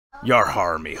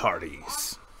Yarhar me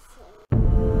hearties.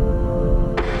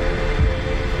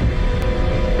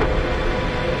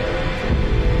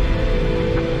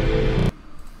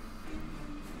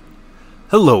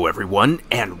 Hello everyone,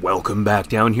 and welcome back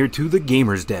down here to the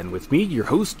Gamer's Den with me, your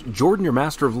host, Jordan, your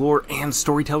master of lore and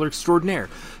storyteller extraordinaire,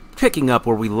 picking up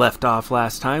where we left off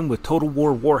last time with Total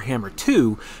War Warhammer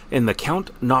 2 in the Count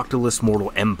Noctilus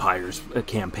Mortal Empires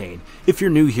campaign. If you're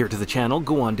new here to the channel,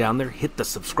 go on down there, hit the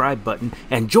subscribe button,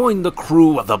 and join the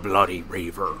crew of the Bloody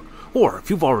Raver. Or, if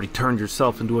you've already turned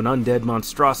yourself into an undead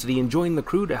monstrosity and joined the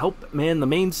crew to help man the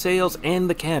mainsails and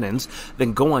the cannons,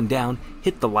 then go on down,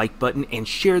 hit the like button, and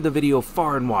share the video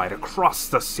far and wide across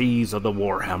the seas of the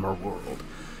Warhammer world.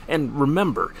 And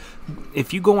remember,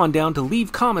 if you go on down to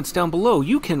leave comments down below,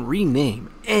 you can rename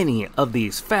any of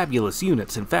these fabulous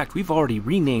units. In fact, we've already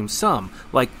renamed some,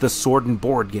 like the Sword and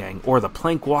Board Gang or the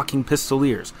Plank Walking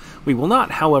Pistoliers. We will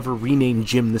not, however, rename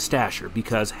Jim the Stasher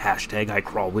because hashtag I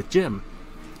crawl with Jim.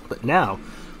 But now,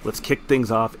 let's kick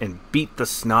things off and beat the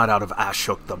snot out of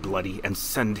Ashok the Bloody and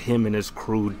send him and his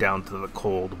crew down to the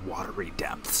cold, watery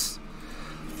depths.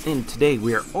 And today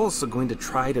we are also going to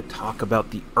try to talk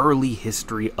about the early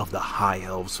history of the High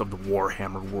Elves of the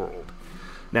Warhammer world.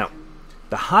 Now,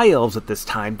 the High Elves at this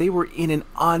time, they were in an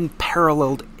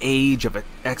unparalleled age of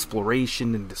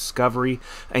exploration and discovery,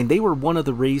 and they were one of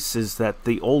the races that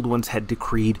the Old Ones had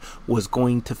decreed was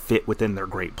going to fit within their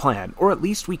great plan. Or at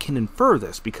least we can infer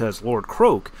this, because Lord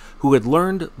Croak, who had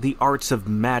learned the arts of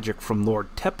magic from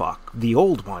Lord Tepok, the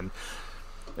Old One,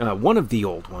 one of the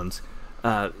Old Ones,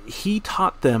 he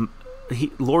taught them,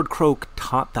 Lord Croak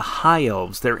taught the High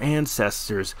Elves, their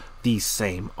ancestors, these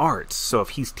same arts. So if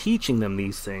he's teaching them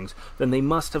these things, then they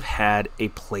must have had a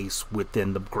place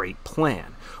within the great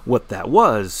plan. What that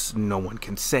was, no one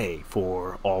can say,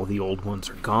 for all the Old Ones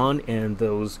are gone, and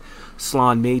those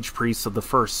Slann mage priests of the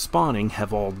first spawning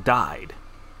have all died.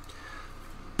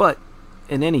 But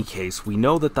in any case, we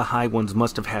know that the High Ones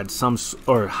must have had some,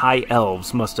 or High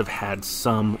Elves must have had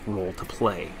some role to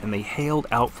play, and they hailed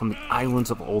out from the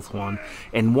islands of Ulthuan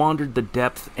and wandered the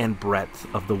depth and breadth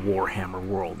of the Warhammer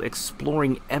world,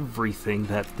 exploring everything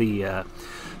that the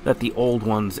Old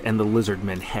Ones and the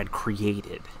Lizardmen had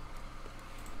created.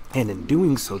 And in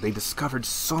doing so, they discovered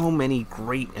so many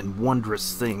great and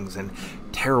wondrous things and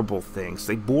terrible things.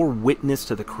 They bore witness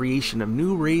to the creation of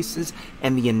new races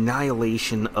and the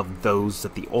annihilation of those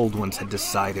that the Old Ones had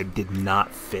decided did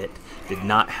not fit, did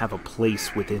not have a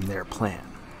place within their plan.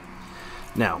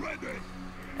 Now,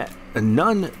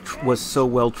 none was so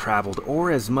well-traveled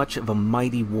or as much of a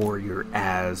mighty warrior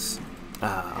as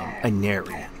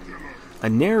Aenarion.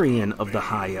 Aenarion of the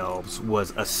High Elves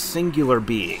was a singular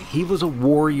being. He was a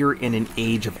warrior in an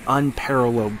age of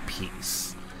unparalleled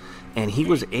peace, and he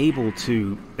was able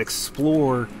to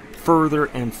explore further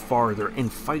and farther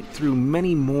and fight through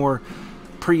many more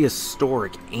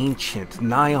prehistoric, ancient,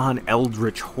 nigh-on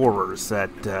eldritch horrors that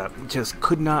just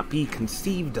could not be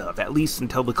conceived of, at least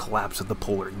until the collapse of the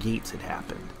Polar Gates had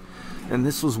happened. And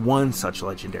this was one such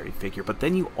legendary figure, but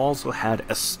then you also had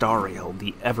Astarielle,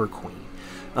 the Everqueen.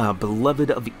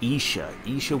 Beloved of Isha.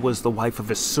 Isha was the wife of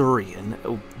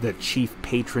Astarielle, the chief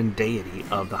patron deity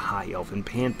of the High Elven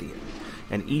pantheon.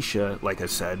 And Isha, like I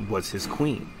said, was his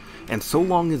queen. And so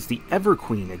long as the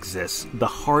Everqueen exists, the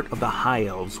heart of the High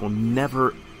Elves will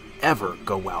never, ever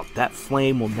go out. That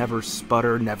flame will never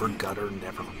sputter, never gutter,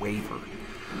 never waver.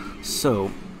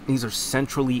 So, these are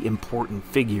centrally important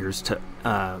figures to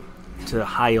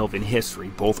High Elven history,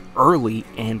 both early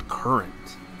and current.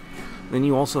 Then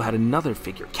you also had another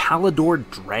figure, Caledor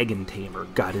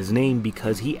Dragontamer, got his name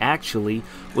because he actually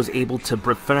was able to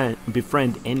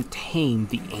befriend and tame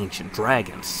the ancient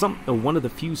dragons, one of the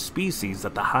few species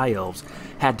that the High Elves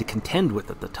had to contend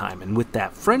with at the time, and with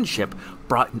that friendship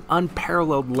brought an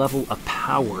unparalleled level of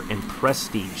power and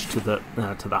prestige to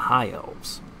the High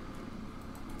Elves.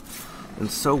 And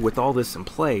so with all this in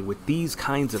play, with these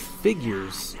kinds of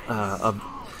figures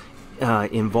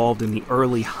involved in the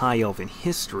early High Elven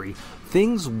history,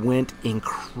 things went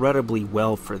incredibly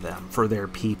well for them, for their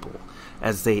people,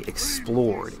 as they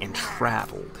explored and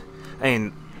traveled.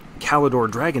 And Caledor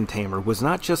Dragontamer was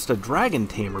not just a dragon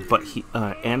tamer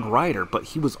and rider, but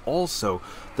he was also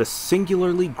the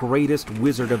singularly greatest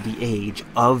wizard of the age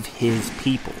of his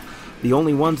people. The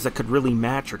only ones that could really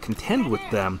match or contend with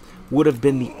them would have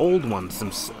been the Old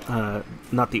Ones,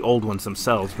 not the Old Ones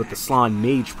themselves, but the Slann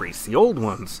mage priests. The Old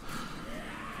Ones,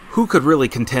 who could really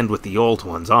contend with the Old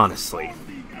Ones, honestly?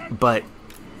 But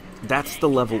that's the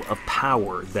level of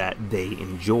power that they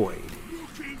enjoyed.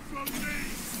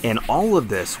 And all of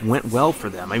this went well for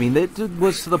them. I mean, it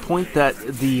was to the point that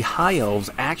the High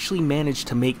Elves actually managed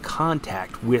to make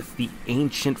contact with the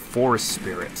ancient forest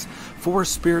spirits.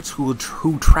 Forest spirits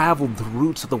who traveled the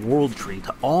roots of the World Tree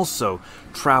to also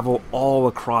travel all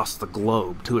across the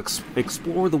globe to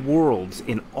explore the worlds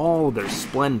in all their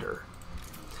splendor.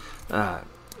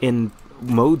 In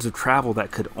modes of travel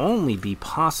that could only be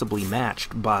possibly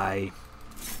matched by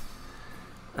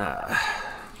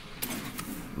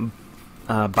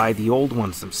the old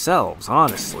ones themselves,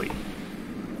 honestly.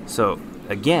 So,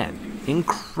 again,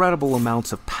 incredible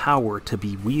amounts of power to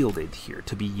be wielded here,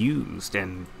 to be used,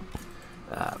 and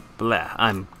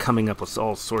I'm coming up with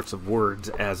all sorts of words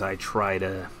as I try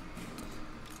to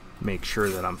make sure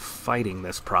that I'm fighting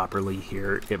this properly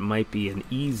here. It might be an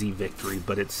easy victory,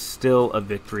 but it's still a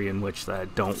victory in which I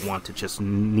don't want to just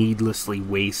needlessly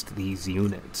waste these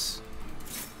units.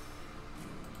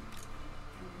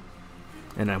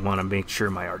 And I want to make sure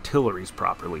my artillery is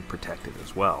properly protected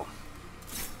as well.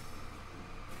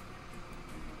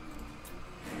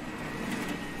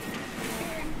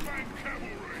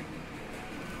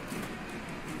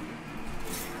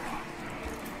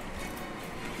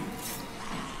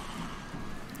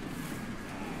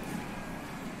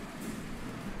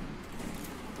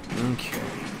 Okay.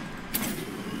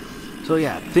 So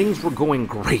yeah, things were going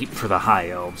great for the High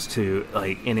Elves to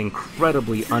like an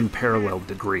incredibly unparalleled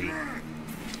degree.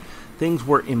 Things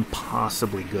were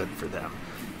impossibly good for them,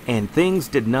 and things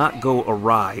did not go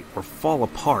awry or fall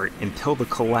apart until the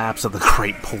collapse of the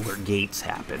Great Polar Gates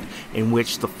happened, in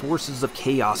which the forces of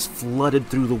chaos flooded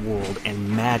through the world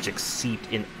and magic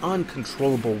seeped in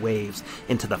uncontrollable waves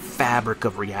into the fabric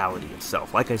of reality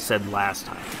itself. Like I said last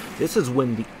time, this is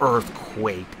when the earth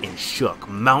quaked and shook,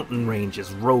 mountain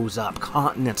ranges rose up,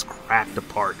 continents cracked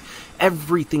apart.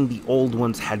 Everything the old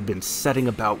ones had been setting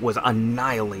about was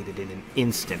annihilated in an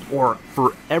instant, or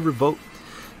irrevocably,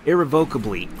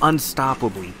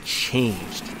 unstoppably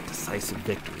changed. Decisive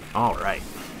victory. Alright.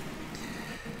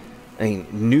 I mean,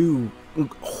 new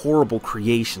horrible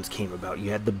creations came about.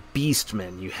 You had the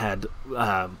Beastmen, you had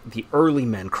the early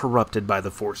men corrupted by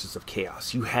the forces of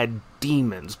chaos. You had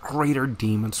demons, greater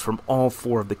demons from all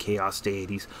four of the chaos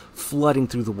deities flooding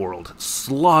through the world,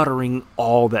 slaughtering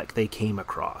all that they came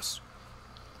across.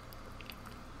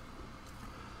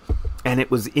 And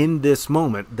it was in this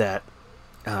moment that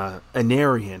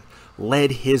Aenarion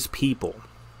led his people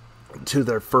to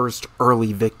their first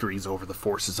early victories over the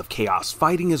forces of chaos,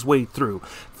 fighting his way to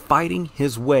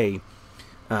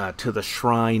the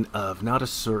shrine of, not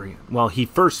Astarielle. Well, he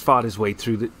first fought his way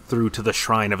through to the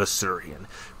shrine of Astarielle,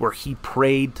 where he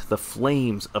prayed to the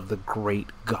flames of the great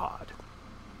god,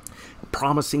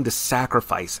 promising to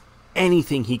sacrifice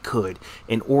anything he could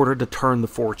in order to turn the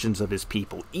fortunes of his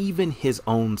people, even his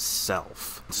own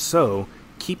self. So,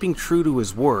 keeping true to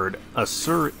his word,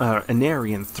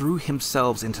 Aenarion threw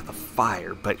himself into the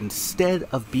fire, but instead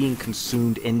of being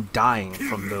consumed and dying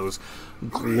from those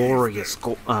glorious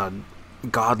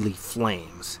godly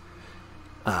flames,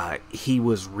 he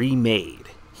was remade.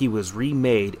 He was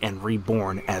remade and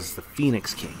reborn as the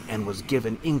Phoenix King, and was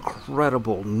given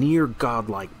incredible,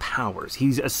 near-godlike powers. He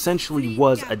essentially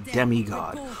was a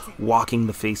demigod walking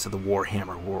the face of the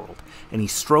Warhammer world, and he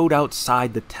strode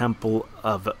outside the temple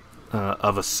of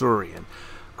Astarielle,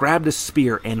 grabbed a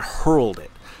spear and hurled it,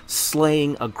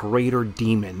 slaying a greater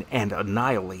demon and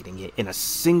annihilating it in a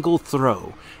single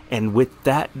throw. And with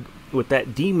that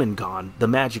demon gone, the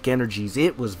magic energies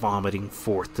it was vomiting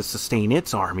forth to sustain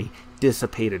its army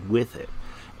dissipated with it.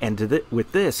 And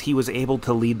with this, he was able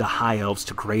to lead the High Elves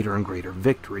to greater and greater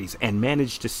victories, and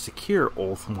managed to secure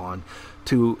Ulthuan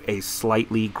to a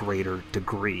slightly greater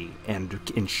degree, and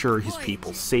ensure his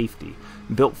people's safety.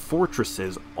 Built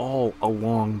fortresses all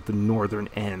along the northern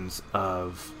ends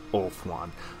of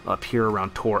Ulthuan, up here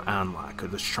around Tor Anlak, or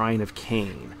the Shrine of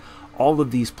Cain. All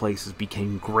of these places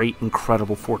became great,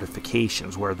 incredible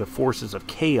fortifications where the forces of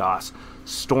chaos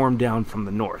stormed down from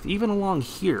the north. Even along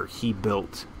here, he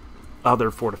built other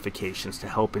fortifications to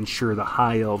help ensure the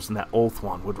High Elves and that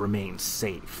Ulthuan would remain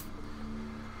safe.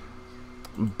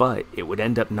 But it would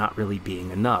end up not really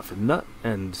being enough.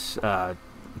 And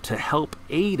to help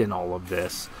aid in all of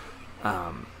this,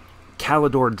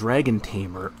 Caledor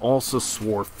Dragontamer also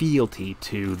swore fealty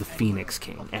to the Phoenix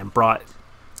King, and brought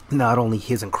not only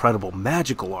his incredible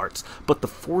magical arts, but the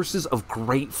forces of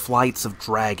great flights of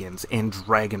dragons and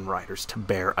dragon riders to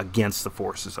bear against the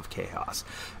forces of chaos.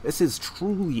 This is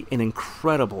truly an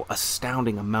incredible,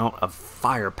 astounding amount of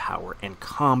firepower and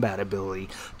combat ability,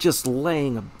 just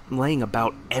laying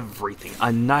about everything,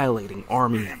 annihilating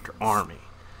army after army.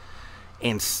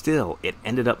 And still, it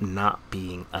ended up not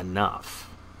being enough.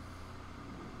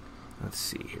 Let's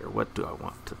see here. What do I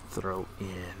want to throw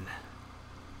in?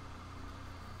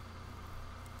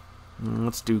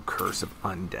 Let's do Curse of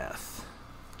Undeath,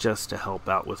 just to help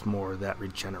out with more of that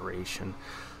regeneration.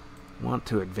 Want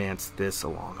to advance this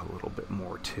along a little bit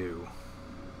more too.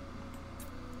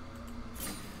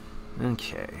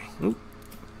 Okay. Oop.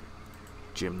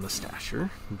 Jim the Stasher.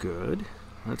 Good.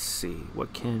 Let's see.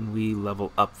 What can we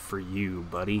level up for you,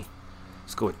 buddy?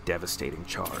 Let's go with Devastating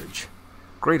Charge.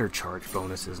 Greater charge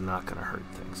bonus is not going to hurt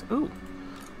things. Ooh.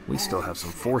 We still have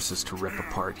some forces to rip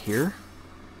apart here.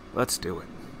 Let's do it.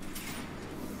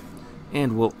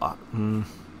 And we'll...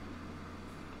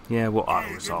 yeah, we'll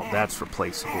auto-resolve. That's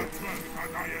replaceable.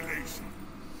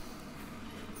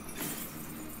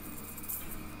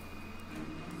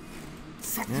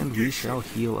 And we shall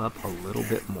heal up a little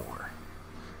bit more.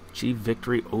 Achieve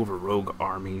victory over rogue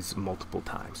armies multiple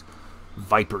times.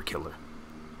 Viper Killer.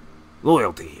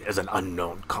 Loyalty is an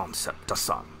unknown concept to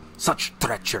some. Such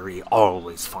treachery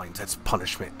always finds its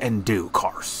punishment in due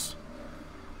course.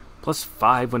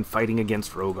 +5 when fighting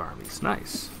against rogue armies.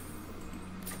 Nice.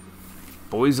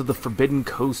 Boys of the Forbidden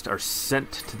Coast are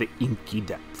sent to the inky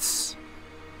depths.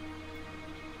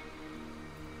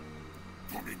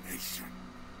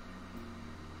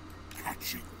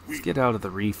 Let's get out of the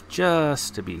reef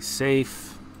just to be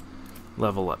safe.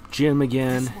 Level up Jim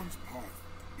again.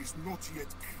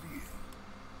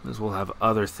 As we'll have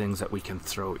other things that we can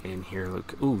throw in here.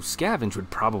 Look, ooh, Scavenge would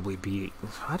probably be...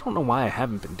 I don't know why I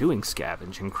haven't been doing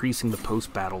Scavenge. Increasing the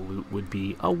post-battle loot would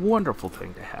be a wonderful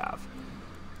thing to have.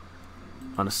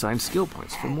 Unassigned skill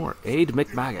points for more. Aid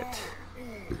McMaggot.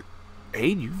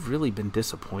 Aid, you've really been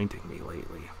disappointing me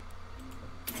lately.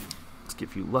 Let's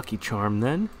give you Lucky Charm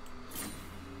then.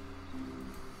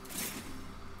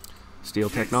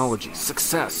 Steel Technology.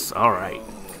 Success! Alright.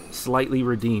 Slightly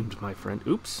redeemed, my friend.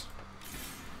 Oops.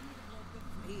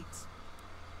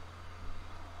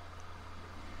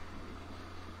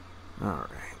 Alright.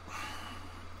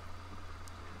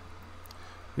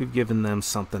 We've given them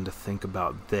something to think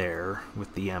about there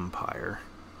with the Empire.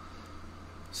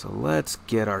 So let's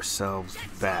get ourselves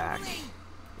back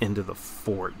into the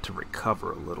fort to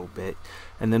recover a little bit.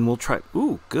 And then we'll try...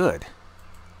 Ooh, good.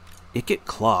 Ikit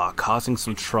Claw, causing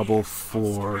some trouble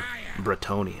for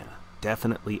Bretonnia.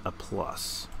 Definitely a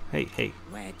plus. Hey, hey.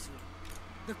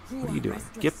 What are you doing?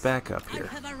 Get back up here.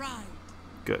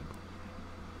 Good.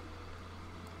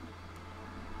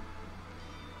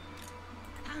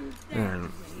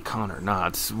 And Connor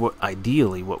nods.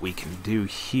 Ideally, what we can do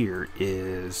here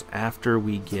is, after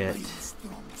we get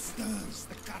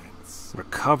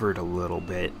recovered a little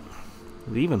bit,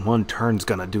 even one turn's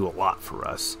gonna do a lot for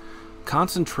us.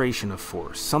 Concentration of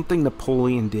force, something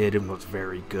Napoleon did and was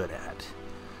very good at,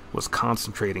 was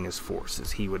concentrating his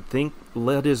forces. He would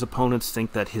let his opponents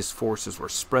think that his forces were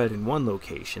spread in one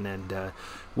location, and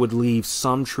would leave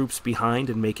some troops behind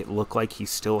and make it look like he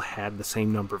still had the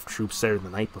same number of troops there the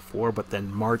night before, but then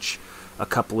march a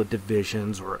couple of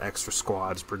divisions or extra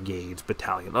squads, brigades,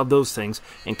 battalion, of those things,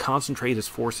 and concentrate his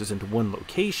forces into one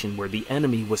location where the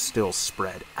enemy was still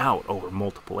spread out over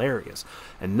multiple areas.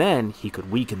 And then he could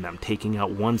weaken them, taking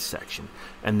out one section,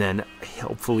 and then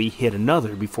hopefully hit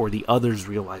another before the others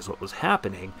realized what was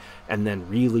happening, and then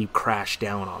really crash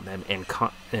down on them, and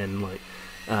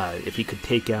if he could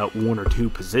take out one or two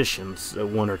positions,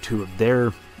 one or two of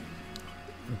their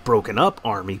broken up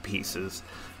army pieces,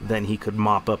 then he could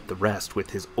mop up the rest with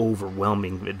his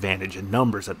overwhelming advantage in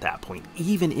numbers at that point,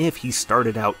 even if he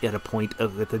started out at a point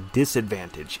with a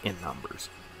disadvantage in numbers.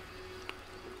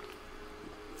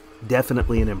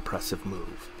 Definitely an impressive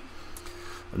move.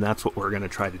 And that's what we're going to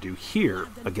try to do here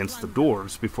against the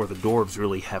Dwarves before the Dwarves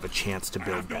really have a chance to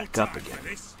build back up again.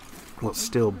 We'll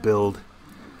still build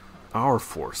our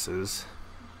forces,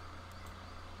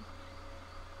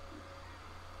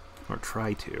 or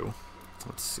try to.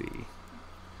 Let's see.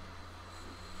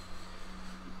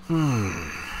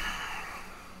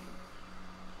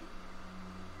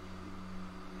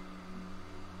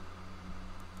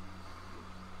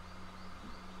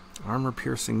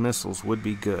 Armor-piercing missiles would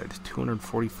be good.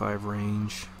 245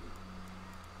 range.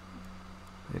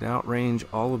 They'd outrange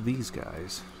all of these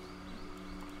guys.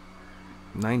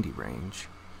 90 range.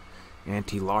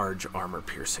 Anti-large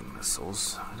armor-piercing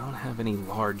missiles. I don't have any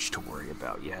large to worry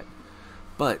about yet,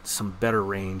 but some better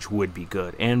range would be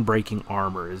good, and breaking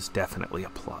armor is definitely a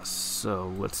plus.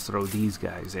 So let's throw these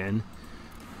guys in.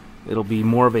 It'll be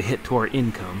more of a hit to our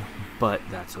income, but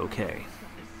that's okay.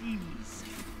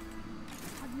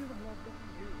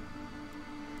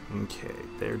 Okay,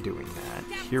 they're doing that.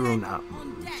 Hero not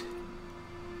moved.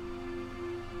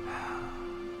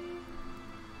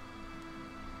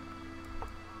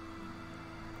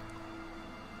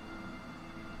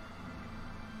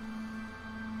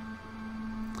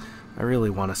 I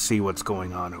really want to see what's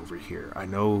going on over here. I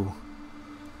know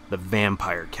the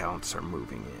vampire counts are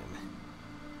moving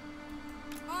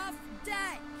in. Off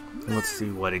deck. Let's see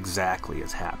what exactly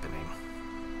is happening.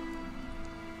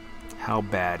 How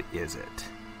bad is it?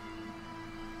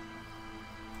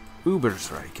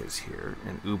 Ubersreich is here,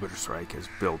 and Ubersreich is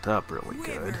built up really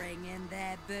good. In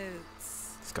their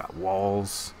boots. It's got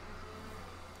walls.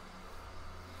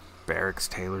 Barracks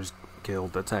Tailors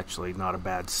Guild. That's actually not a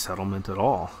bad settlement at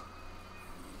all.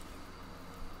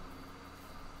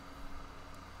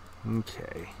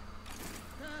 Okay.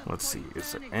 Let's see.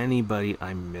 Is there anybody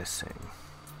I'm missing?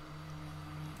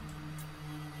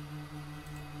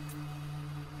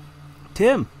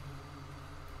 Tim!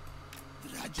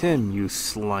 Tim, you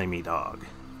slimy dog.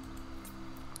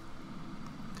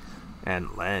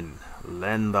 And Len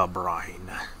the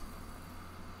brine.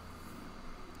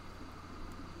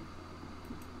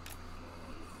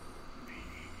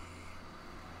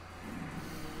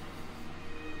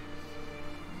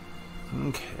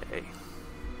 Okay.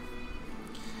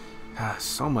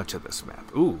 So much of this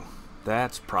map. Ooh,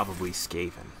 that's probably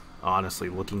Skaven. Honestly,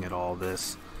 looking at all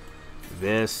this,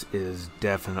 this is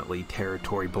definitely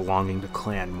territory belonging to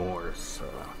Clan Morris.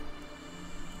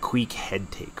 Queek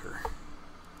Headtaker.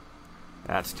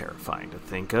 That's terrifying to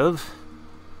think of.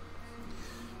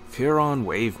 Furon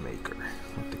Wavemaker.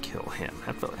 I'll have to kill him.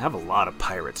 Have a lot of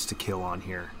pirates to kill on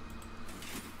here.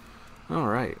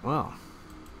 Alright, well.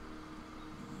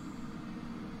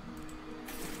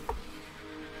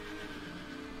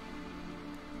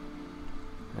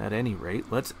 At any rate,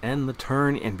 let's end the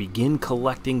turn and begin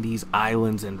collecting these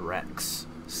islands and wrecks.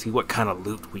 See what kind of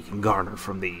loot we can garner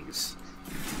from these.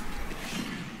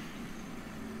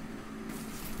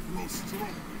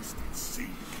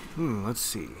 Let's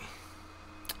see.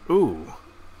 Ooh.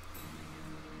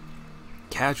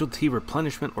 Casualty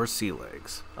replenishment or sea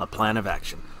legs. A plan of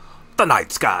action. The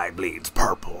night sky bleeds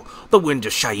purple. The wind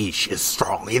of Shaiish is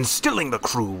strong, instilling the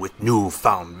crew with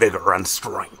newfound vigor and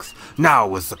strength.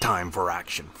 Now is the time for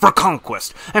action, for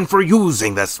conquest, and for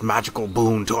using this magical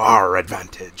boon to our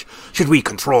advantage. Should we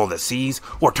control the seas,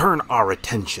 or turn our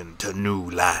attention to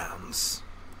new lands?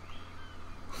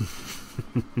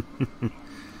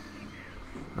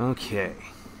 Okay.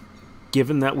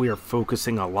 Given that we are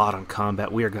focusing a lot on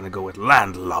combat, we are going to go with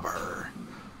Landlubber.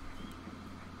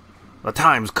 The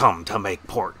time's come to make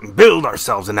port and build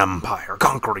ourselves an empire,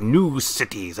 conquering new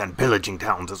cities and pillaging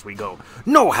towns as we go.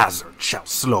 No hazard shall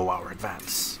slow our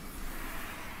advance.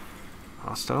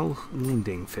 Hostile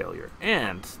wounding failure.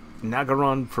 And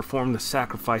Nagaron performed the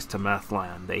sacrifice to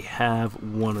Mathlan. They have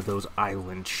one of those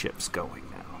island ships going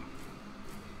now.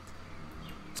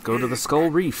 Let's go to the Skull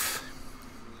Reef.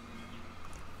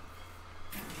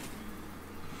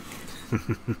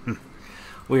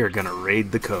 We are gonna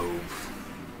raid the cove.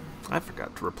 I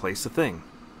forgot to replace a thing.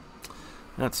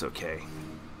 That's okay.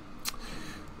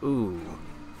 Ooh.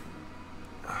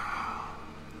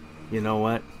 You know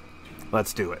what?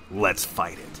 Let's do it. Let's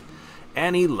fight it.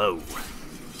 Annie Lowe.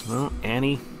 Well,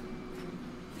 Annie,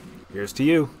 here's to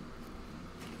you.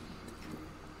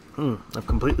 I've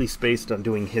completely spaced on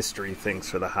doing history things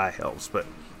for the High Elves, but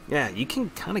yeah, you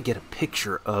can kind of get a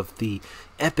picture of the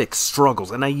epic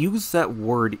struggles, and I use that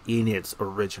word in its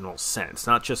original sense,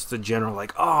 not just the general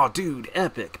like, oh dude,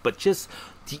 epic, but just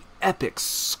the epic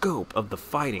scope of the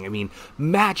fighting. I mean,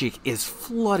 magic is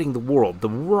flooding the world. The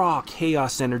raw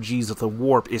chaos energies of the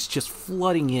warp is just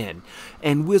flooding in,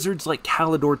 and wizards like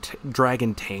Caledor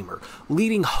Dragontamer,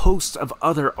 leading hosts of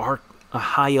other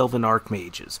High Elven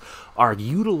Archmages, are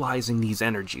utilizing these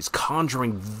energies,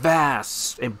 conjuring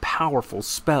vast and powerful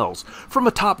spells from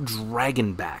atop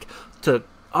Dragonback to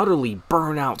utterly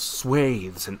burn out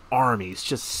swathes and armies,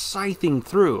 just scything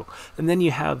through. And then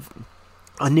you have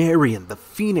Aenarion, the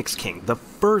Phoenix King, the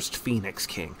first Phoenix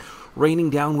King, raining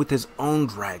down with his own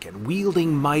dragon,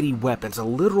 wielding mighty weapons, a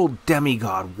literal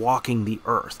demigod walking the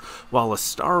earth, while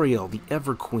Astarielle, the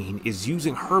Everqueen, is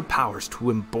using her powers to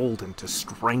embolden, to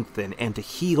strengthen, and to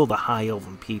heal the High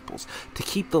Elven peoples, to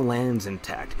keep the lands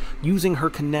intact, using her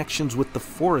connections with the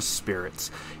forest spirits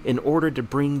in order to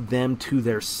bring them to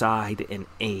their side and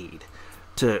aid,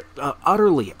 to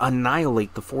utterly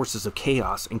annihilate the forces of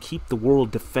chaos and keep the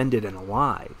world defended and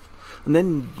alive. And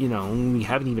then, you know, we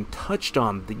haven't even touched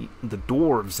on the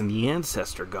Dwarves and the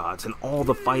Ancestor Gods and all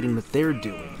the fighting that they're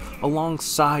doing,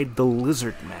 alongside the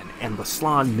Lizard Men and the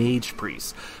Slan Mage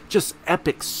Priests. Just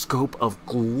epic scope of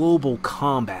global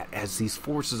combat as these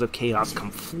forces of chaos come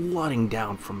flooding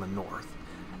down from the north.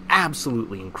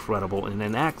 Absolutely incredible, and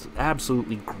an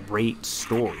absolutely great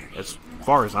story, as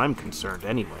far as I'm concerned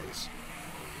anyways.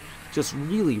 Just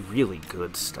really, really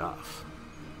good stuff.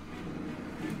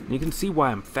 You can see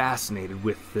why I'm fascinated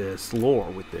with this lore,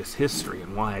 with this history,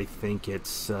 and why I think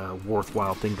it's a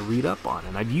worthwhile thing to read up on.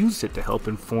 And I've used it to help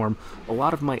inform a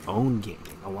lot of my own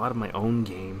gaming, a lot of my own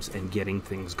games, and getting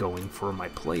things going for my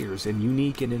players in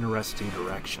unique and interesting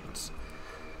directions.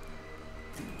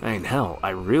 I mean, hell, I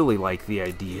really like the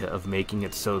idea of making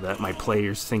it so that my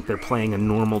players think they're playing a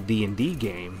normal D&D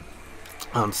game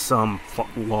on some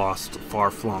lost,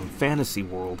 far-flung fantasy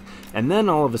world, and then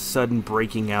all of a sudden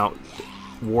breaking out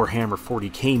Warhammer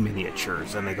 40k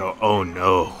miniatures, and they go, oh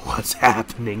no, what's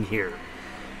happening here?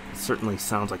 It certainly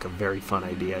sounds like a very fun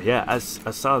idea. Yeah, I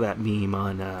saw that meme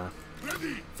on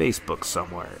Facebook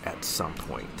somewhere at some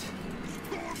point.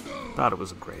 Thought it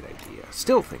was a great idea.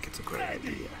 Still think it's a great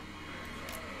idea.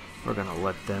 We're going to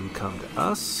let them come to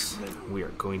us. We are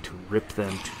going to rip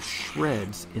them to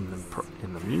shreds in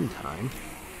the meantime.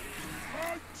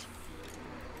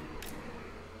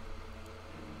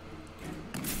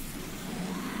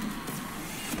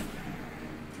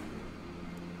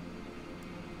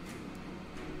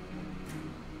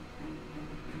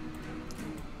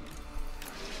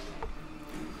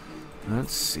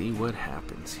 Let's see what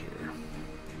happens here.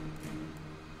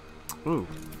 Ooh.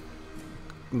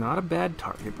 Not a bad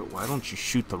target, but why don't you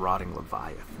shoot the rotting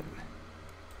Leviathan?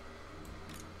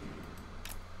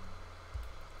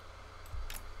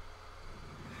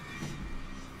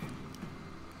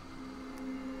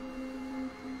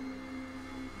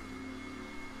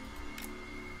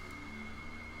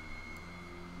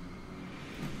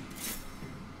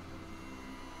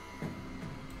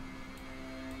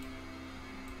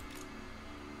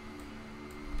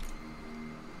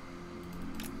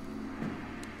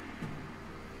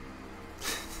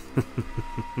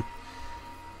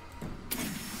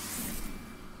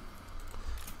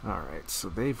 Alright, so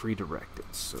they've redirected,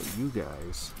 so you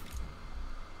guys...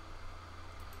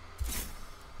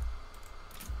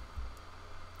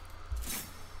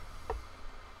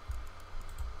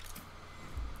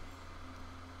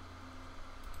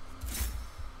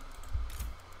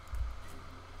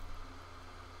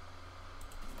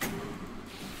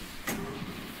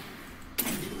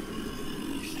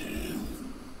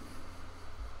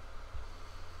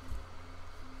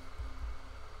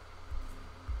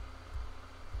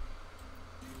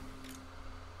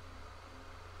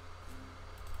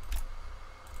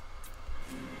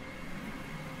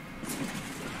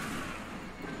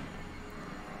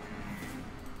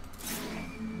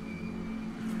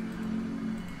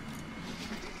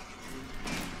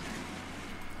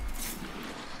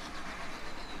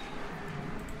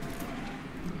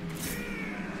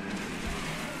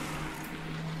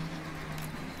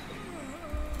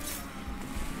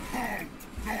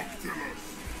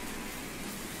 Noctilus!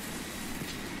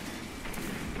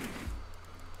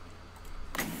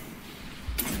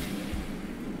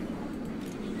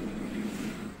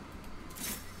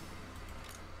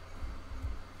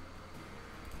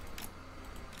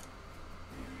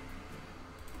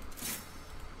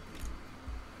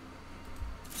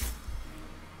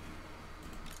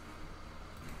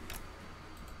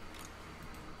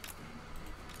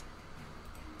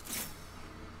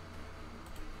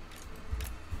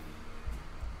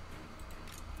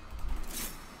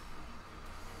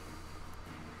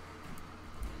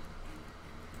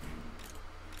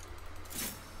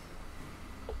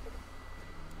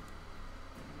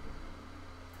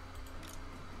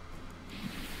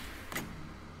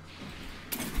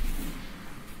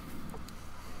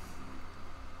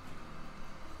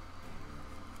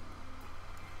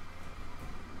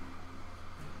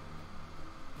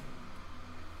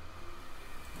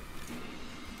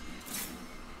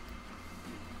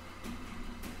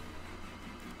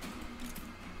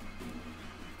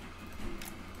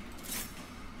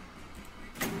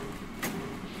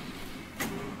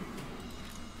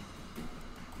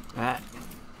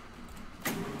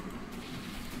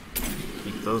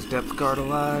 Keep those depth guard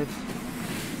alive.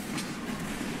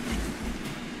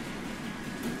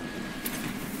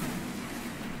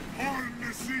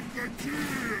 Harnessing the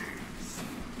tears!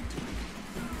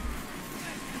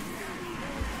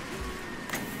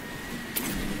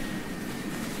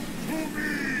 To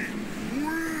me,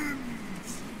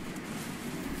 wins!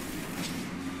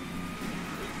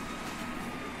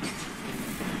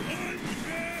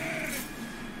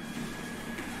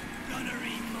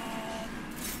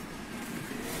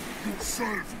 You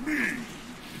serve me!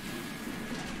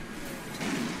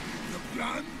 The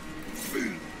plan?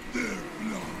 Spill their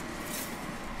blood!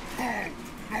 Halt,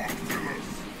 Noctilus!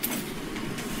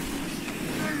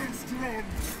 Maelstrom,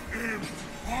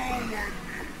 empower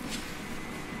me!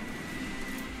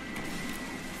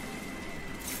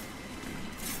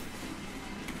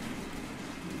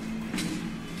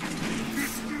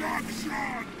 Destroy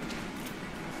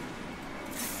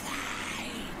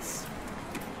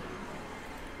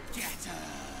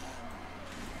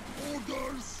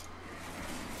Orders!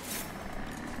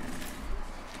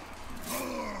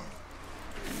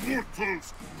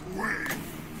 Mortals crave!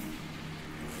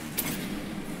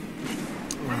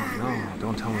 Oh no,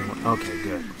 don't tell me what. Okay,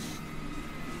 good.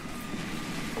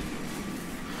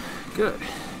 Good.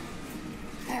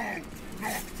 Halt,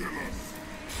 Noctilus!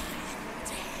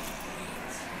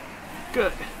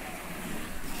 Good.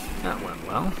 That went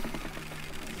well.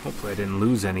 Hopefully I didn't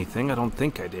lose anything. I don't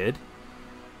think I did.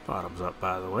 Bottoms up,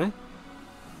 by the way.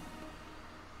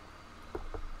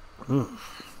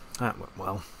 That went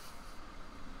well.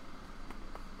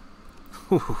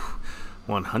 Whew.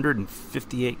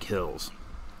 158 kills.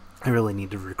 I really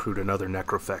need to recruit another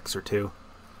Necrofex or two.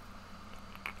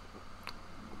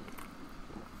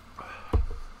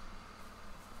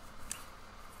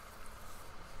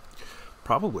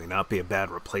 Probably not be a bad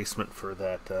replacement for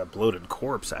that bloated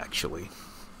corpse, actually.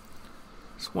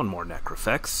 Just one more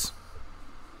Necrofex.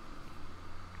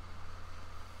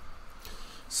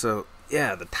 So,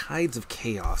 yeah, the Tides of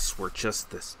Chaos were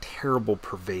just this terrible,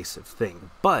 pervasive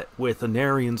thing. But with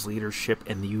Aenarion's leadership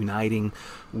and the uniting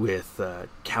with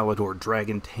Caledor,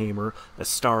 Dragontamer,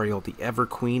 Astarielle, the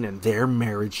Everqueen, and their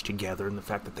marriage together, and the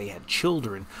fact that they had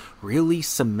children, really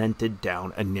cemented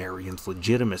down Aenarion's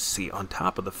legitimacy, on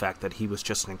top of the fact that he was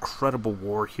just an incredible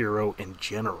war hero and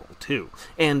general, too.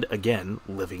 And, again,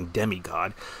 living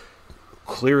demigod,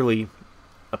 clearly,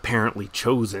 apparently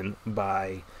chosen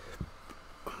by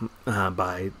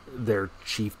their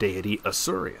chief deity,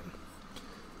 Astarielle.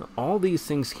 All these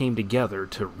things came together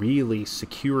to really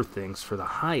secure things for the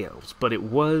High Elves, but it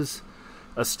was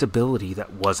a stability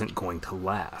that wasn't going to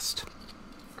last.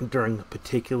 During a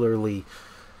particularly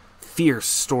fierce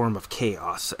storm of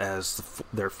chaos, as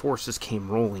their forces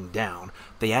came rolling down,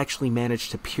 they actually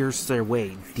managed to pierce their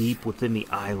way deep within the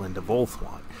island of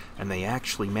Ulthuan, and they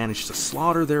actually managed to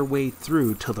slaughter their way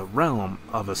through to the realm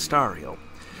of Astarielle.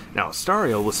 Now,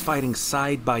 Astarielle was fighting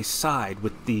side by side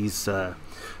with these,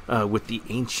 with the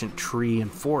ancient tree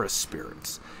and forest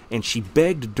spirits, and she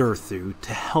begged Durthu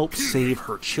to help save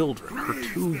her children, her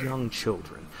two young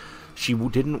children. She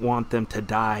didn't want them to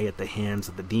die at the hands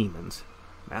of the demons.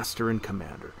 Master and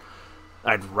Commander,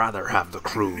 I'd rather have the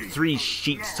crew 3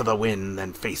 sheets to the wind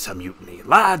than face a mutiny.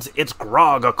 Lads, it's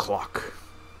grog o'clock.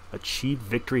 Achieved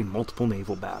victory in multiple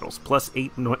naval battles, plus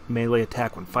 8 melee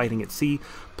attack when fighting at sea,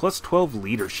 plus 12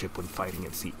 leadership when fighting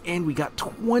at sea, and we got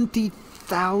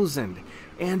 20,000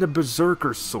 and a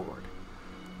berserker sword.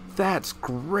 That's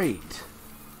great.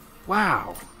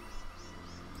 Wow.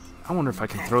 I wonder if I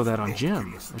can throw that on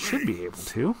Jim. I should be able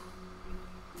to.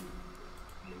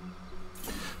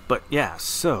 But yeah,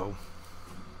 so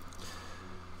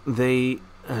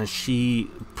she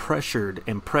pressured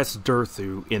and pressed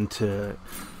Durthu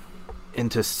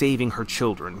into saving her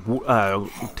children,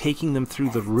 taking them through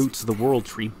the roots of the world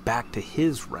tree back to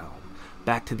his realm,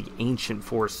 back to the ancient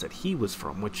forest that he was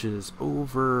from, which is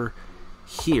over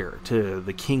here, to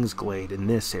the King's Glade in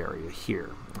this area here.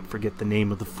 I forget the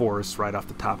name of the forest right off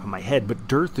the top of my head, but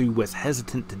Durthu was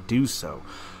hesitant to do so.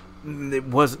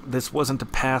 This wasn't a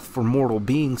path for mortal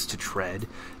beings to tread.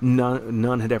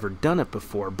 None had ever done it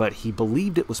before, but he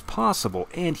believed it was possible,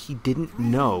 and he didn't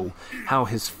know how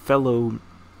his fellow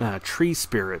tree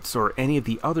spirits or any of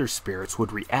the other spirits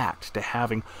would react to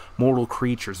having mortal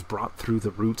creatures brought through the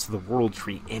roots of the world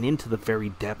tree and into the very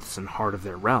depths and heart of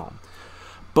their realm.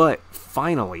 But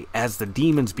finally, as the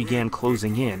demons began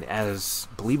closing in, as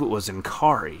I believe it was in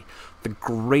Kari, the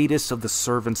greatest of the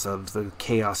servants of the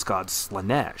chaos god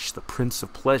Slanesh, the Prince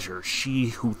of Pleasure, she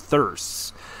who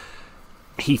thirsts,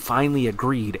 he finally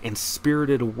agreed and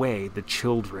spirited away the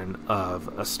children of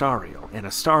Astarielle, and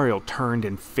Astarielle turned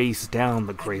and faced down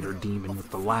the greater demon with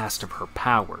the last of her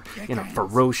power in a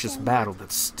ferocious battle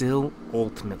that still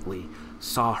ultimately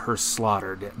saw her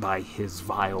slaughtered by his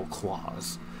vile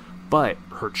claws. But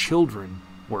her children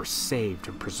were saved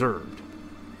and preserved.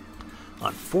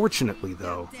 Unfortunately,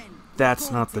 though,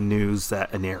 that's not the news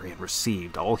that Aenarion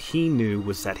received. All he knew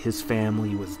was that his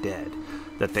family was dead,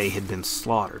 that they had been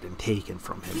slaughtered and taken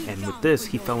from him, and with this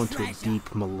he fell into a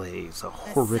deep malaise, a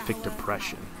horrific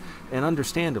depression, and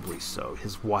understandably so.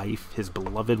 His wife, his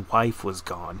beloved wife, was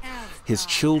gone. His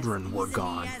children were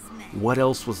gone. What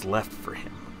else was left for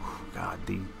him? God,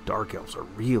 the Dark Elves are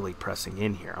really pressing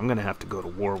in here. I'm going to have to go to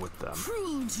war with them.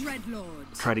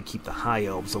 Try to keep the High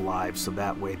Elves alive so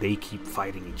that way they keep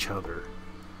fighting each other.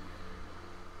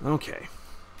 Okay.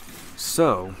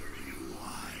 So,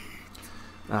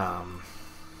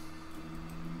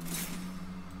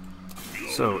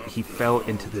 he fell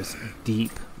into this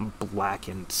deep,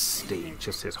 blackened state.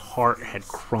 Just his heart had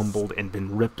crumbled and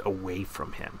been ripped away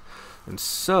from him. And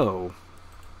so,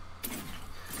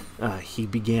 he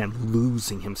began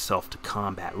losing himself to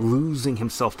combat, losing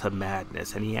himself to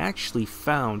madness, and he actually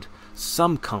found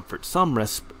some comfort, some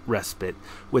respite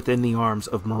within the arms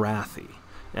of Morathi.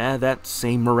 That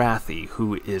same Morathi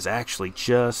who is actually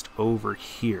just over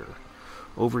here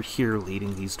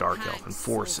leading these Dark Elven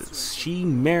forces. She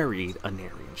married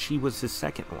Aenarion. She was his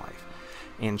second wife,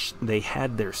 and they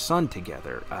had their son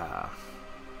together.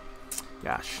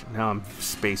 Gosh, now I'm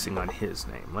spacing on his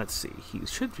name. Let's see, he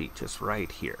should be just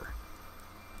right here.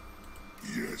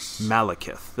 Yes.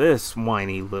 Malekith, this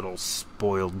whiny little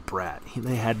spoiled brat.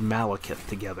 They had Malekith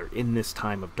together in this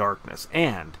time of darkness,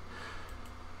 and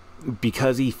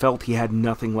because he felt he had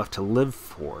nothing left to live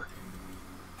for,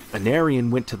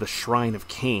 Aenarion went to the Shrine of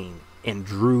Cain and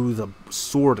drew the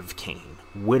Sword of Cain,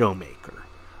 Widowmaker,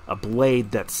 a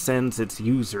blade that sends its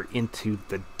user into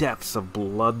the depths of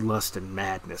bloodlust and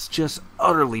madness, just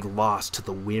utterly lost to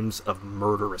the whims of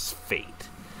murderous fate.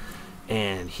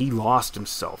 And he lost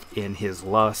himself in his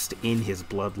lust, in his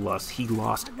bloodlust. He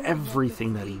lost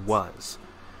everything that he was.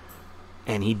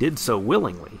 And he did so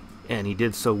willingly. And he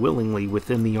did so willingly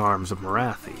within the arms of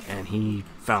Morathi. And he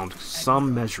found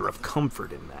some measure of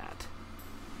comfort in that.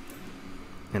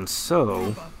 And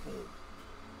so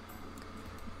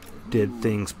did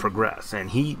things progress. And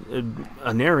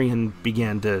Aenarion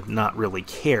began to not really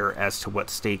care as to what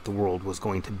state the world was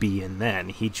going to be in then.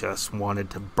 He just wanted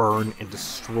to burn and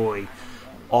destroy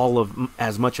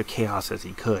as much of chaos as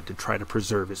he could to try to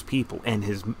preserve his people.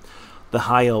 And the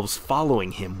High Elves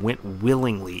following him went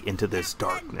willingly into this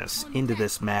darkness, into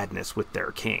this madness with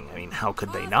their king. I mean, how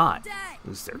could they not? It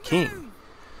was their king.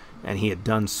 And he had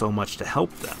done so much to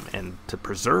help them and to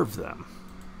preserve them.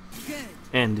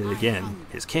 And again,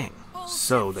 his king.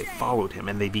 So they followed him,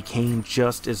 and they became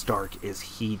just as dark as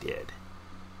he did.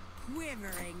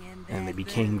 And they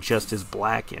became just as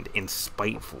blackened and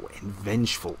spiteful and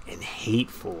vengeful and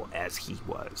hateful as he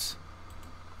was.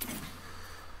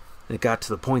 It got to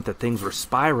the point that things were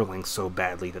spiraling so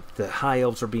badly that the High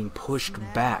Elves were being pushed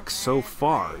back so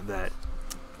far that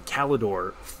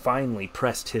Caledor finally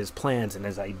pressed his plans and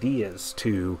his ideas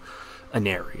to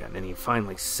Aenarion, and he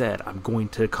finally said, I'm going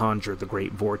to conjure the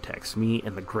Great Vortex. Me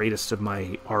and the greatest of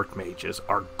my archmages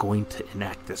are going to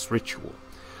enact this ritual.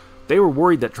 They were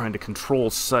worried that trying to control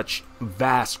such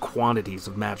vast quantities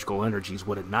of magical energies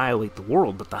would annihilate the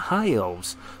world, but the High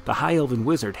Elven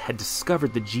wizard, had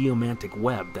discovered the geomantic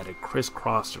web that had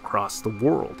crisscrossed across the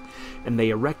world, and they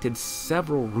erected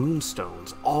several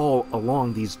runestones all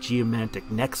along these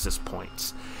geomantic nexus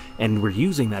points, and were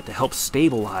using that to help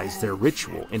stabilize their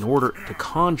ritual in order to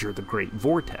conjure the Great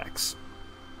Vortex.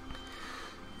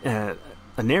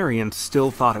 Aenarion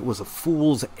still thought it was a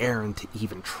fool's errand to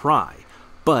even try,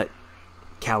 but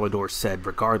Caledor said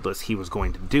regardless he was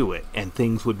going to do it, and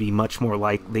things would be much more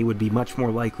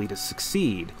likely to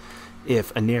succeed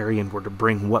if Aenarion were to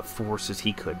bring what forces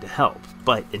he could to help.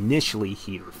 But initially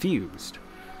he refused.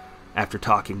 After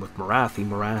talking with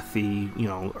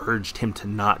Morathi, urged him to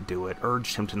not do it,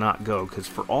 urged him to not go, because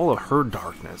for all of her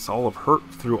darkness,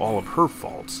 through all of her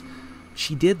faults,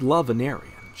 she did love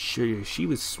Aenarion. She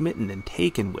was smitten and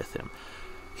taken with him.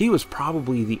 He was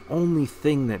probably the only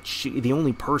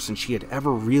person she had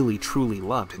ever really truly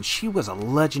loved, and she was a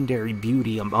legendary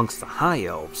beauty amongst the High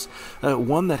Elves,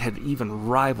 one that had even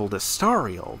rivaled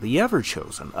Astarielle, the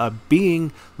Ever-Chosen, a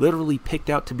being literally picked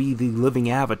out to be the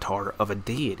living avatar of a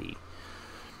deity.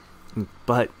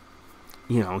 But,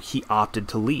 he opted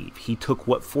to leave. He took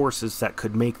what forces that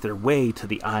could make their way to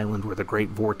the island where the Great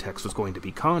Vortex was going to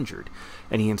be conjured,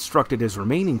 and he instructed his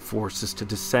remaining forces to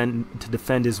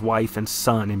defend his wife and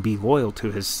son and be loyal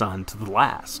to his son to the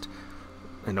last,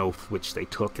 an oath which they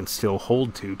took and still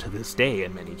hold to this day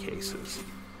in many cases.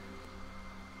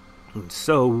 And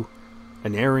so,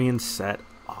 Aenarion set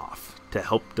off to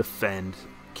help defend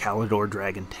Caledor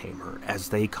Dragontamer as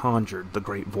they conjured the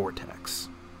Great Vortex.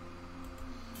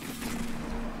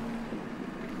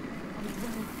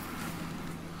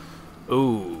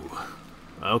 Ooh,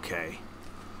 okay.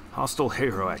 Hostile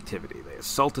hero activity. They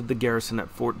assaulted the garrison at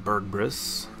Fort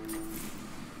Bergbris.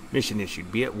 Mission issued.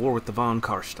 Be at war with the von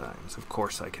Karsteins. Of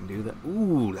course I can do that.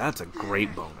 Ooh, that's a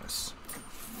great bonus.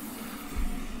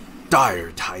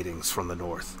 Dire tidings from the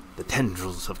north. The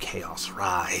tendrils of chaos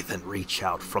writhe and reach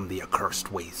out from the accursed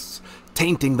wastes,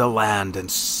 tainting the land and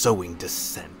sowing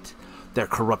dissent. Their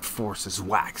corrupt forces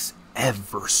wax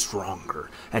ever stronger,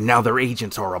 and now their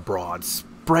agents are abroad,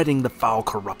 spreading the foul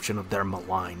corruption of their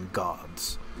malign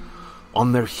gods.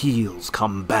 On their heels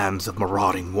come bands of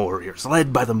marauding warriors,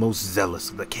 led by the most zealous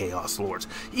of the Chaos Lords,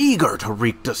 eager to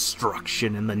wreak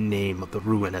destruction in the name of the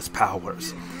ruinous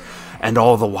powers. And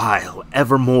all the while,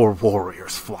 ever more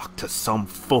warriors flock to some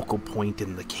focal point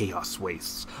in the chaos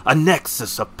wastes, a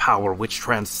nexus of power which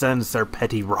transcends their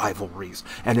petty rivalries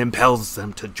and impels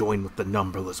them to join with the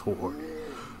numberless horde.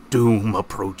 Doom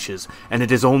approaches, and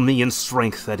it is only in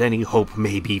strength that any hope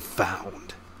may be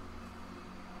found.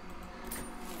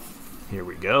 Here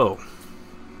we go.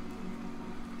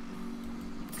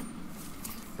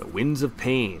 The Winds of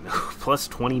Pain, plus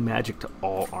 20 magic to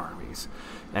all armies.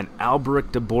 And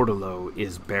Alberic de Bordelot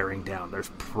is bearing down.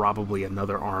 There's probably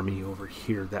another army over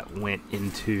here that went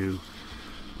into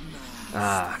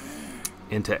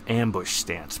ambush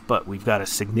stance. But we've got a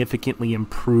significantly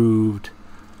improved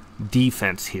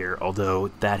defense here, although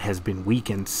that has been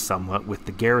weakened somewhat with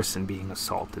the garrison being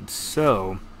assaulted.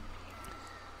 So,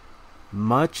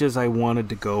 much as I wanted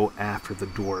to go after the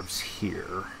dwarves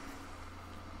here,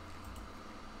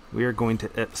 we are going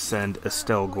to send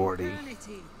Estelle Gordy.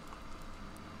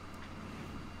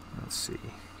 Let's see.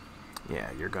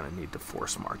 Yeah, you're going to need to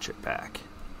force march it back.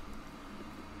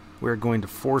 We're going to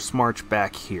force march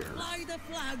back here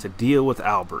to deal with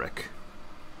Alberic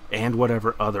and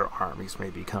whatever other armies may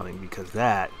be coming, because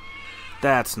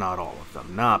that's not all of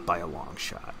them. Not by a long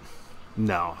shot.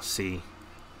 No, see.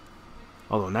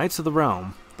 Although Knights of the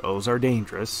Realm, those are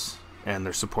dangerous, and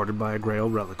they're supported by a Grail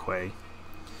Reliquary.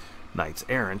 Knights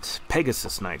Errant,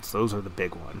 Pegasus Knights, those are the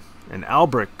big one. And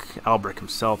Alberic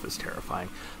himself is terrifying.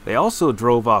 They also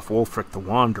drove off Wulfric the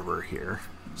Wanderer here,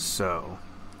 so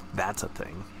that's a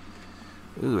thing.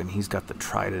 Ooh, and he's got the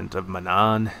Trident of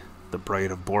Manan, the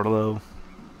Bright of Bordelot.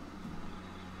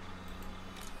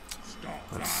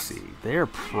 Let's see, they're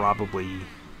probably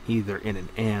either in an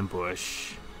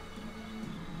ambush,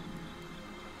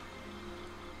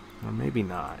 or maybe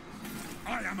not.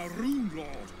 I am a rune lord,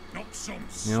 not some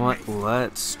You know what?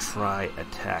 Let's try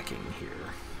attacking here.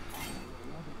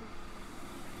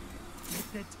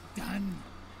 Get it done.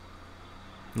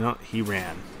 No, he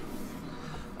ran.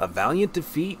 A valiant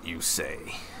defeat, you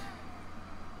say?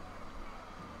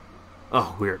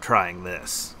 Oh, we are trying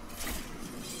this.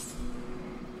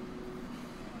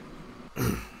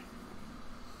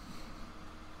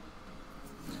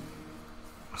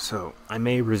 So, I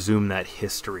may resume that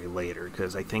history later,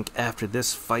 because I think after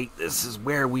this fight, this is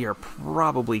where we are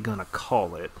probably gonna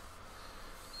call it.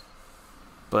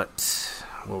 But,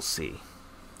 we'll see.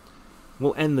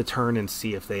 We'll end the turn and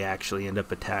see if they actually end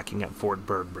up attacking at Fort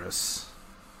Bergbris.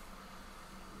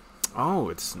 Oh,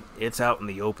 it's out in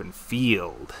the open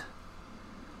field.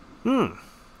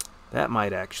 That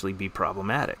might actually be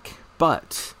problematic.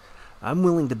 But I'm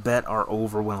willing to bet our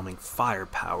overwhelming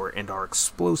firepower and our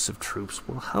explosive troops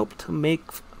will help to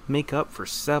make up for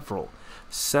several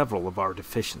of our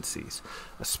deficiencies,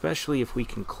 especially if we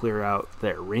can clear out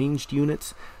their ranged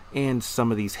units and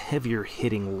some of these heavier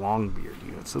hitting Longbeard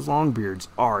units. Those Longbeards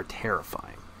are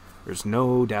terrifying. There's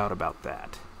no doubt about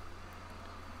that.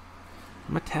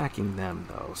 I'm attacking them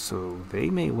though, so they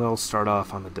may well start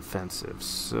off on the defensive.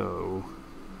 So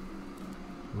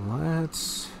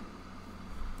let's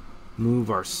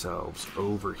move ourselves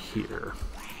over here.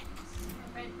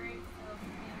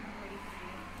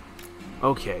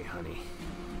 Okay, honey.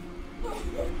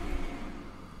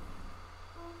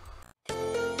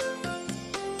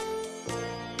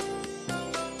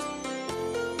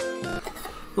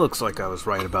 Looks like I was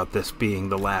right about this being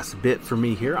the last bit for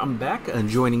me here. I'm back, and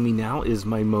joining me now is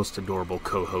my most adorable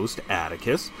co-host,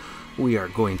 Atticus. We are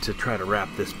going to try to wrap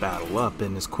this battle up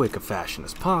in as quick a fashion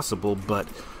as possible, but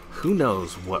who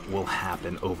knows what will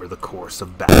happen over the course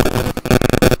of battle.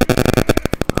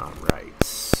 Alright,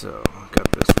 so I've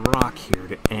got this rock here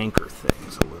to anchor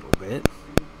things a little bit.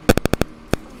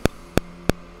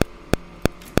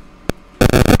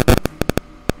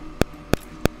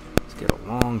 Let's get a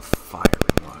long firing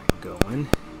line going.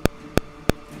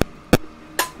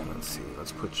 Let's see,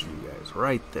 let's put you guys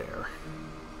right there.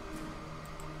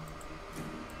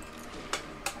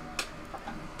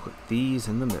 Put these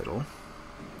in the middle.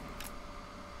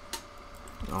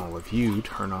 All of you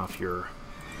turn off your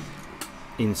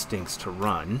instincts to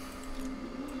run.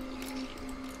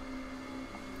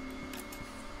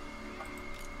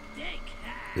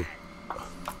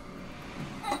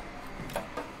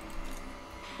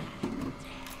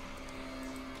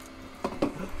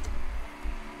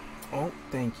 Oh,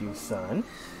 thank you, son.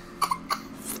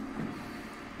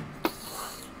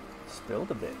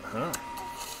 Spilled a bit, huh?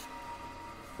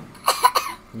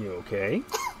 You okay?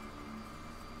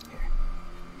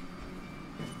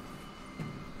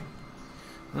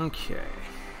 Okay.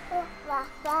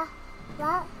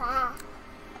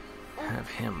 Have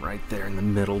him right there in the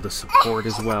middle to support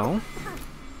as well.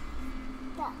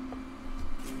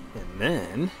 And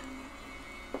then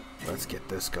Let's get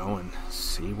this going.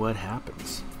 See what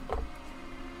happens.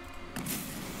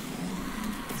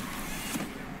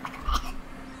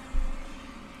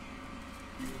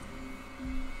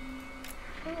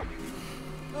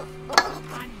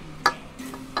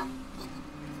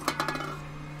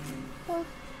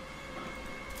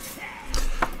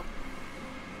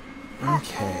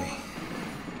 Okay.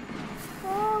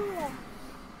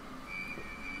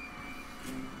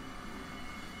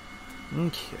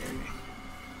 Okay.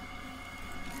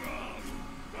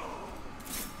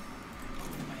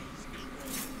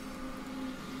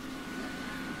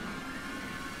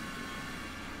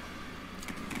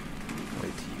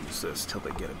 Wait to use this till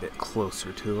they get a bit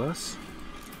closer to us.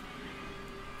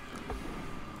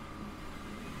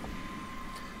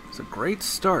 It's a great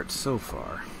start so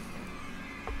far.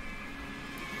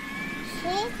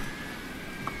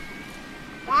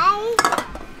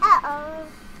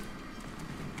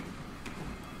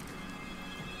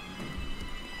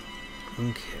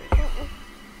 Okay.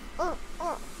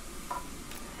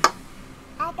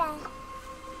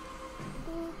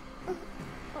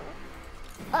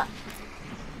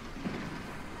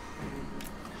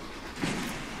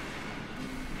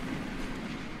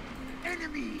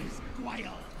 Enemies,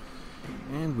 Guile.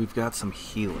 And we've got some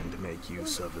healing to make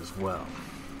use of as well.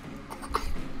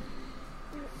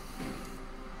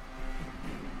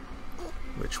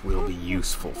 Which will be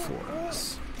useful for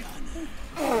us.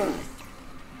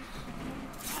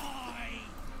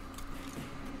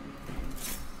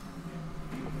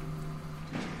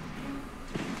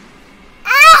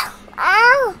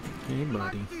 Hey,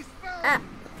 buddy.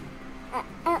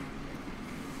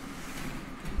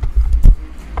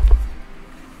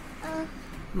 Let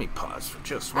me pause for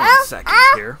just 1 second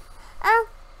here.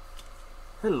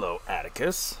 Hello,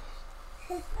 Atticus.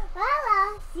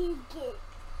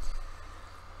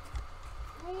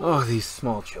 Oh, these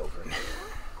small children.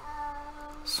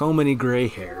 So many gray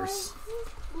hairs.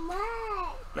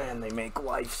 Man, they make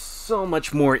life so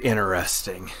much more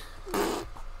interesting.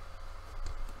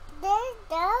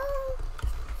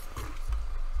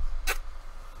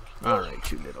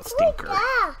 Alright, you little stinker.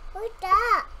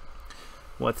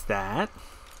 What's that?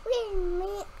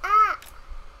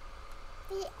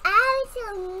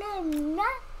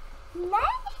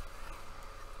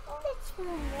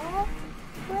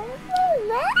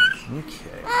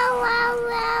 Okay.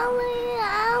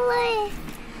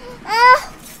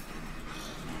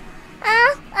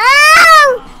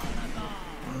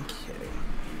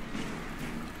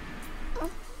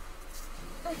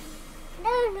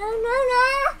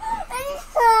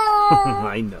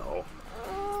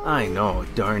 I know,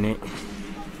 darn it.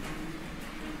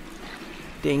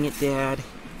 Dang it, Dad.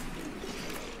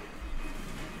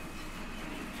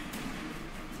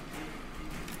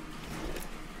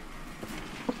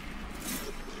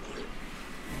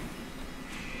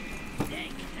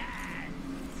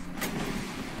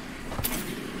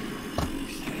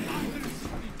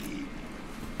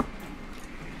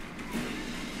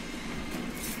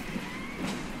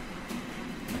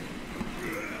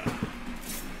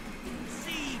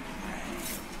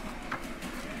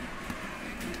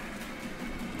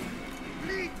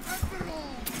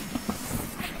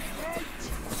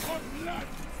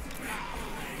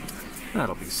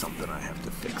 That'll be something I have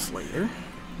to fix later.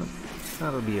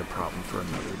 That'll be a problem for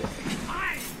another day.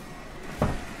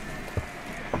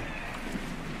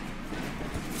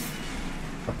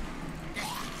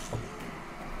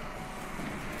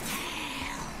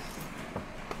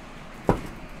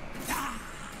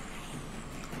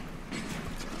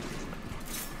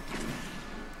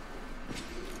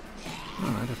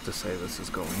 Well, I'd have to say this is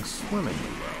going swimmingly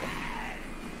well.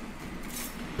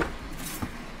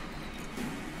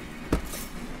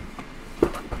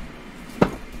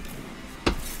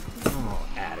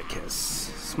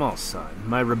 Small son,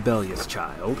 my rebellious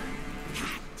child.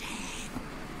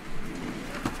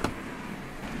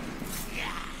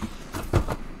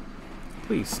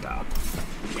 Please stop.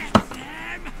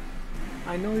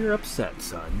 I know you're upset,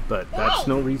 son, but that's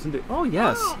no reason to... Oh,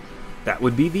 yes. That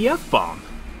would be the F-bomb.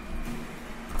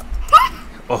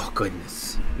 Oh,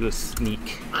 goodness. You a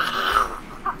sneak.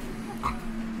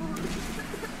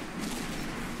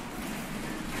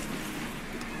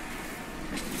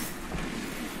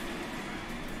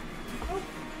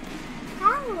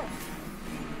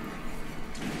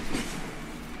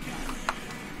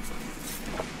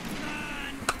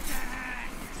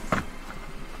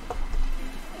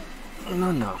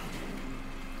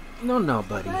 No. No,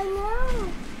 buddy.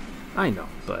 I know,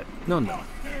 but no.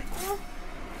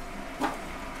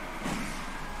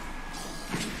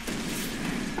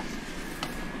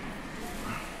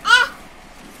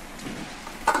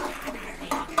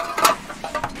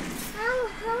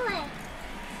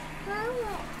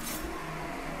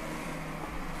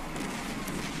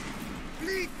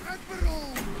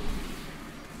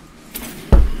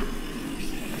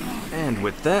 And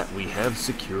with that, we have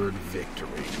secured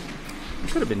victory.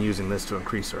 Could have been using this to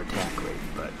increase our attack rate,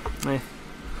 but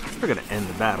we're going to end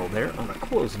the battle there on a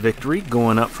close victory,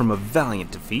 going up from a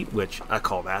valiant defeat, which I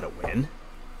call that a win.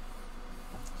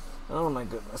 Oh my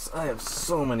goodness, I have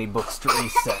so many books to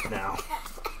reset now.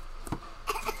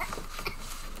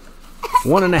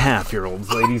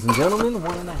 1.5-year-olds, ladies and gentlemen,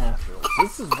 1.5-year-olds.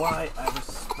 This is why I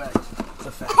respect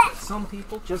the fact that some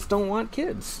people just don't want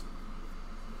kids.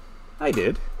 I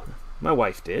did. My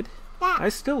wife did. I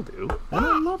still do. And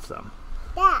I love them.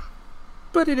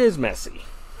 But it is messy.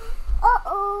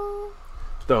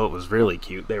 Though it was really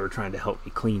cute. They were trying to help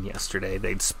me clean yesterday.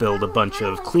 They'd spilled a bunch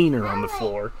of cleaner on the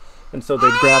floor. And so they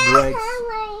grabbed rags.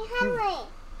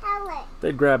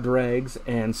 They grabbed rags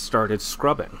and started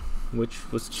scrubbing,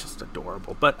 which was just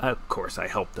adorable. But of course I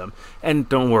helped them. And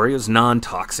don't worry, it was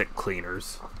non-toxic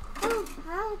cleaners.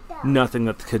 Nothing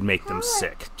that could make them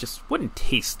sick. Just wouldn't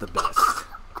taste the best.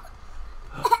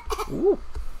 Ooh.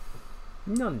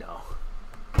 No,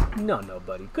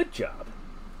 buddy. Good job.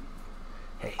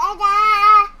 Hey.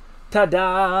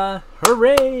 Ta-da!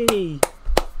 Hooray!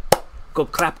 Go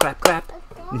clap, clap, clap.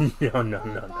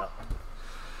 No.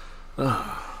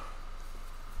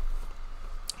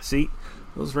 See,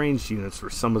 those ranged units were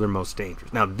some of their most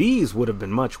dangerous. Now, these would have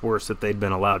been much worse if they'd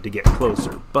been allowed to get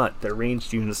closer, but their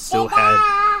ranged units still had,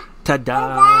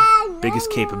 ta-da,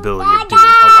 biggest capability of doing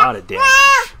a lot of damage.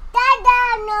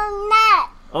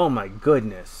 Oh my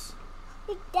goodness.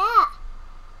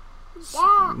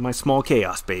 My small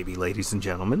chaos baby, ladies and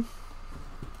gentlemen.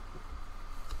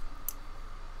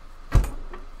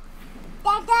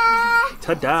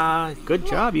 Ta-da! Good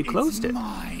job, you closed it.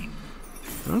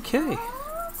 Okay,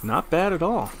 not bad at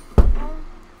all.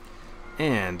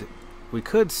 And we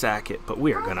could sack it, but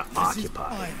we are going to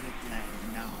occupy it.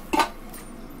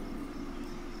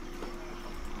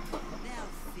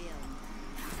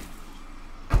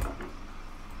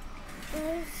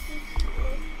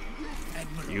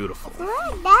 Beautiful.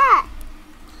 What is that?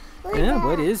 Yeah,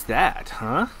 what is that,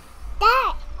 huh?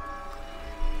 That.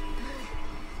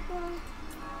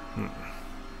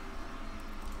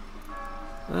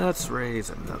 Let's raise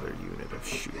another unit of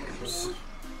shooters.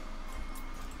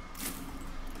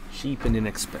 Cheap and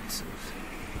inexpensive.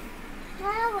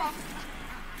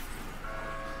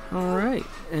 Alright,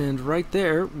 and right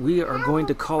there, we are going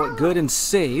to call it good and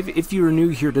save. If you are new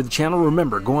here to the channel,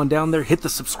 remember, go on down there, hit the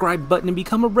subscribe button, and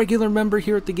become a regular member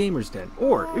here at the Gamers Den.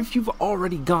 Or, if you've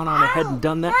already gone on ahead and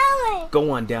done that,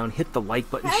 go on down, hit the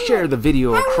like button, share the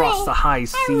video across the high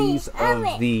seas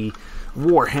of the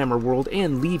Warhammer world,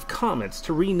 and leave comments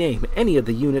to rename any of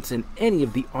the units in any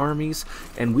of the armies,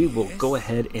 and we will go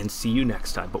ahead and see you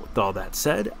next time. But with all that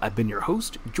said, I've been your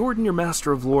host, Jordan, your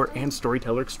Master of Lore and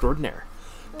Storyteller Extraordinaire.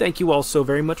 Thank you all so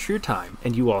very much for your time,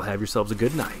 and you all have yourselves a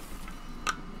good night.